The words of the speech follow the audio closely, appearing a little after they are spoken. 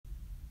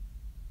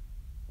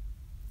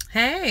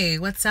Hey,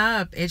 what's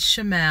up? It's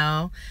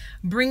Shamel,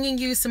 bringing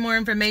you some more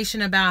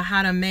information about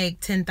how to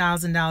make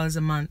 $10,000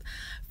 a month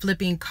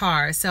flipping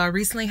cars. So I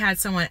recently had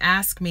someone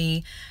ask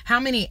me, how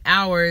many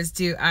hours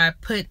do I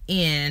put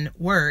in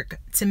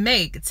work to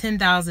make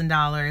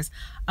 $10,000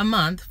 a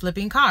month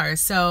flipping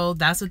cars? So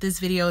that's what this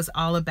video is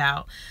all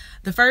about.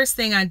 The first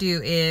thing I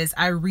do is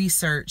I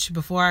research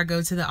before I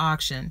go to the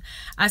auction.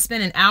 I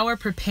spend an hour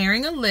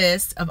preparing a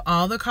list of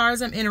all the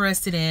cars I'm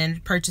interested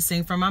in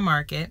purchasing from my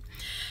market.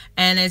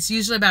 And it's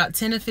usually about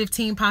 10 to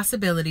 15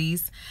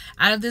 possibilities.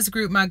 Out of this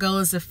group, my goal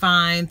is to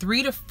find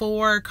 3 to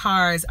 4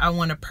 cars I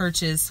want to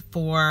purchase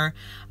for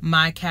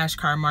my cash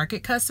car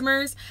market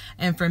customers.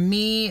 And for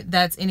me,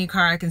 that's any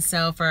car I can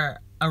sell for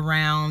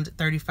around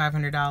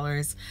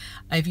 $3,500.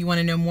 If you want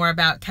to know more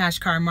about cash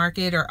car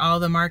market or all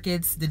the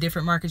markets, the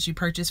different markets you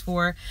purchase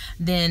for,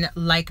 then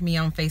like me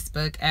on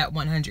Facebook at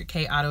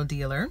 100K Auto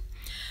Dealer.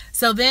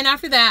 So then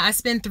after that, I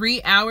spend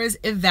 3 hours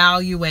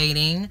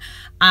evaluating.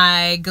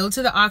 I go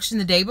to the auction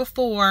the day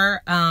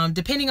before,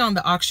 depending on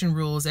the auction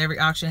rules. Every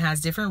auction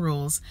has different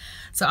rules.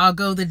 So I'll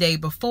go the day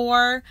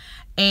before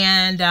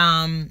and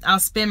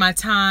I'll spend my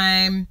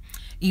time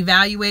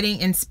evaluating,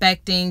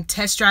 inspecting,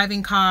 test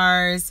driving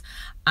cars.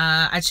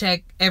 I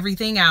check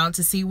everything out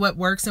to see what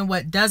works and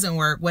what doesn't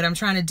work. What I'm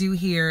trying to do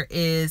here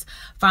is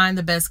find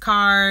the best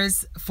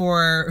cars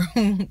for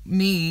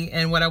me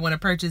and what I want to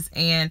purchase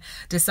and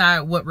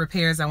decide what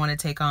repairs I want to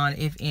take on,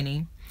 if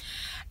any.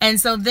 And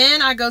so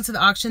then I go to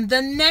the auction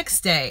the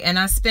next day and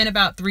I spend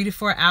about 3 to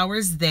 4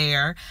 hours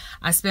there.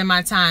 I spend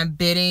my time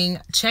bidding,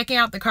 checking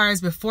out the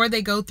cars before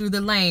they go through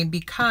the lane,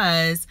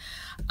 because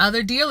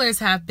other dealers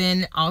have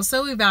been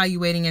also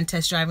evaluating and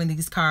test driving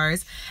these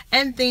cars,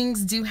 and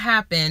things do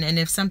happen. And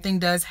if something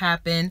does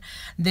happen,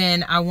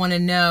 then I want to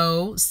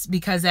know,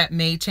 because that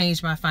may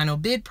change my final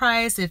bid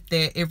price if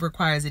it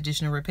requires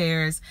additional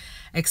repairs,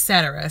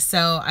 etc.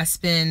 So I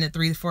spend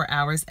 3 to 4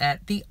 hours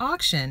at the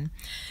auction.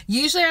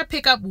 Usually I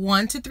pick up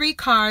 1 to 3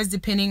 cars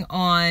depending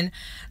on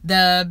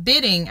the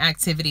bidding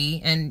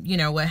activity and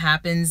what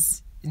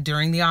happens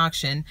during the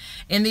auction.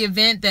 In the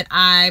event that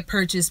I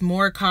purchase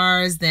more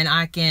cars than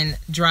I can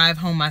drive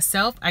home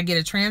myself, I get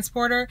a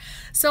transporter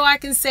so I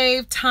can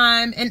save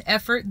time and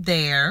effort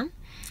there.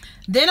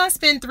 Then I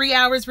spend 3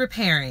 hours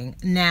repairing.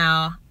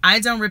 Now, I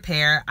don't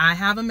repair. I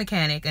have a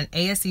mechanic, an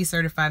ASE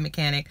certified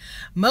mechanic,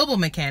 mobile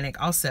mechanic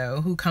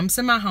also, who comes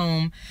to my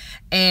home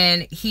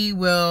and he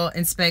will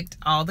inspect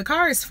all the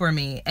cars for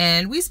me.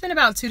 And we spend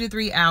about 2 to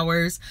 3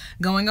 hours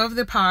going over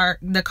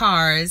the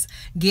cars,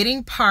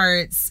 getting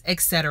parts,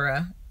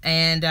 etc.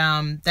 And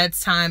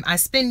that's time I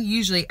spend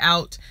usually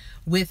out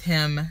with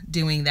him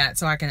doing that,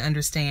 so I can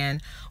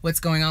understand what's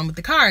going on with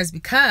the cars,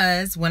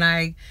 because when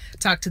I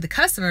talk to the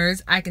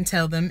customers, I can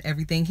tell them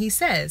everything he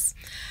says.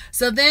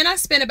 So then I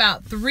spend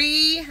about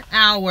 3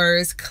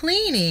 hours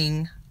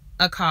cleaning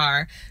a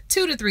car,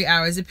 2 to 3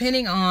 hours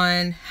depending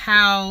on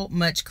how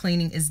much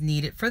cleaning is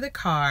needed for the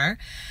car.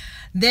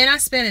 Then I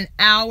spend an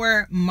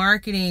hour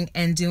marketing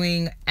and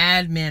doing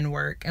admin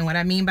work. And what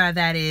I mean by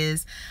that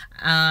is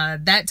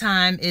that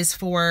time is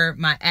for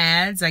my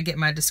ads. I get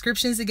my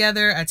descriptions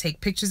together. I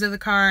take pictures of the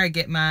car. I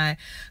get my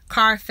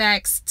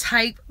Carfax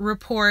type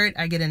report.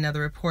 I get another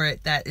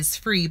report that is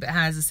free but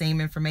has the same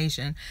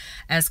information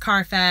as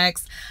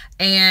Carfax.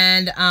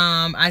 And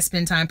I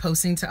spend time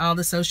posting to all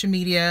the social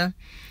media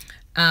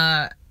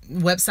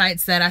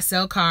websites that I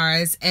sell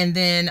cars. And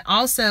then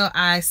also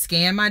I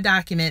scan my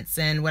documents,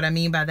 and what I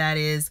mean by that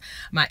is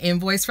my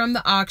invoice from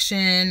the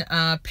auction,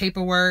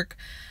 paperwork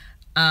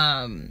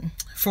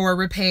for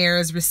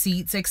repairs,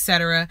 receipts,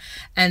 etc.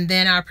 And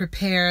then I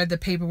prepare the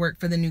paperwork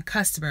for the new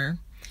customer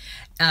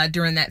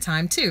during that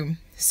time too.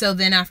 So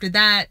then after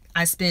that,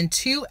 I spend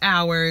 2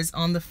 hours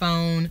on the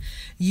phone,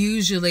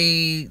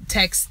 usually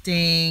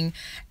texting,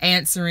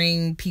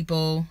 answering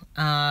people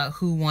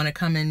who want to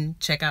come and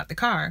check out the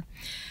car.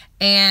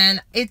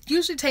 And it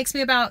usually takes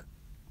me about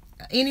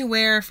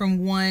anywhere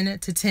from 1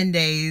 to 10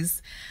 days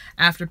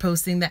after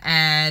posting the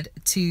ad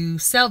to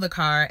sell the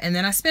car. And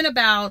then I spend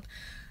about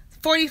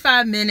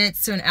 45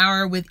 minutes to an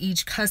hour with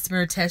each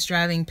customer test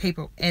driving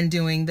and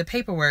doing the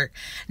paperwork.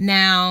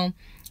 Now,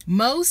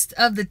 most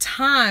of the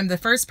time, the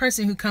first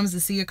person who comes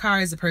to see a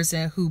car is the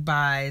person who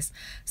buys.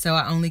 So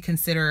I only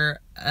consider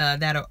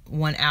that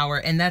 1 hour,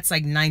 and that's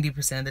like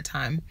 90% of the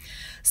time.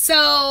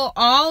 So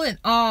all in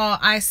all,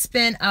 I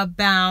spend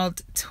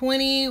about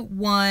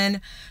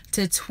 21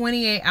 to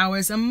 28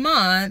 hours a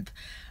month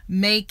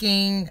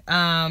making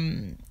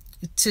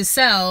to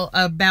sell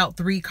about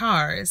 3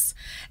 cars.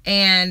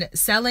 And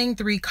selling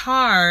 3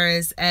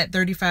 cars at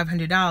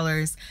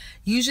 $3,500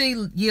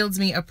 usually yields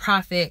me a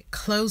profit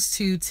close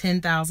to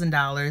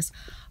 $10,000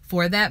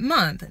 for that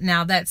month.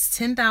 Now that's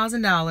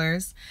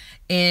 $10,000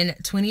 in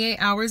 28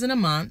 hours in a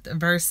month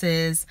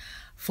versus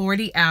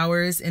 40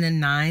 hours in a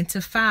 9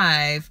 to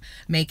 5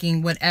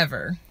 making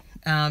whatever.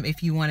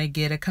 If you want to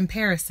get a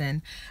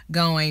comparison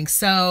going.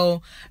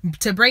 So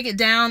to break it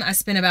down, I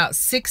spend about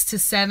 6 to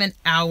 7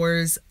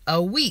 hours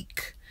a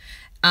week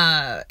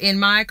in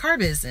my car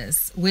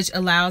business, which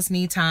allows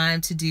me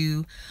time to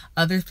do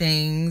other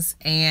things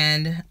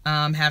and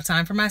have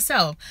time for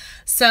myself.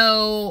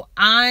 So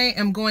I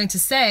am going to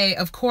say,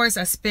 of course,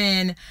 I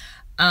spend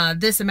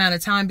this amount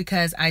of time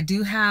because I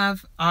do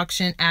have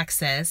auction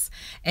access.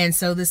 And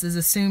so this is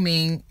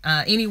assuming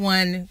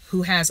anyone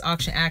who has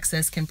auction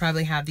access can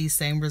probably have these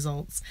same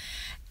results.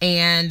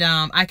 And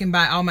I can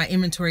buy all my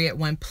inventory at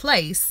one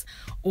place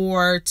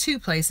or two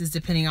places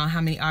depending on how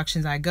many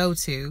auctions I go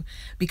to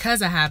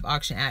because I have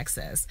auction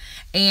access.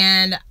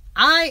 And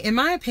in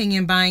my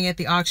opinion, buying at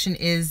the auction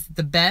is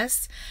the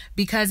best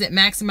because it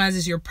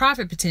maximizes your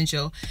profit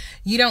potential.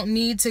 You don't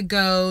need to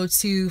go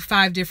to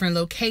 5 different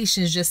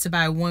locations just to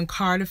buy one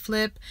car to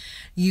flip.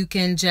 You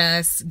can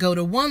just go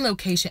to one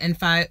location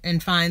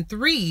and find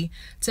 3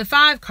 to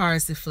 5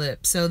 cars to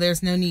flip. So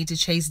there's no need to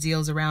chase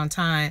deals around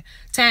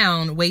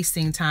town,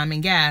 wasting time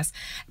and gas.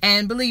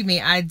 And believe me,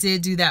 I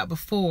did do that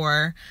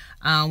before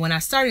when I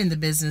started in the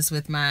business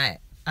with my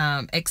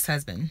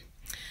ex-husband.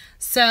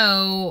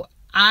 So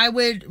I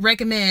would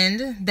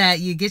recommend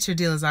that you get your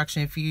dealer's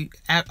auction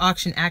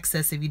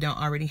access if you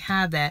don't already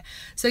have that,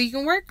 so you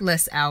can work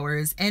less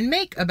hours and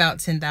make about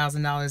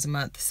 $10,000 a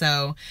month.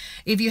 So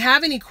if you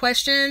have any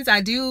questions,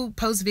 I do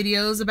post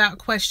videos about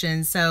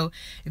questions. So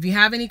if you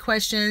have any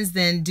questions,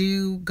 then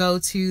do go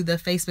to the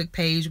Facebook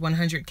page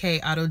 100K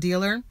Auto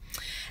Dealer,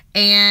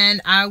 and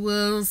I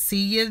will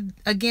see you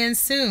again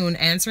soon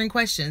answering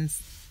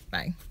questions.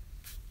 Bye.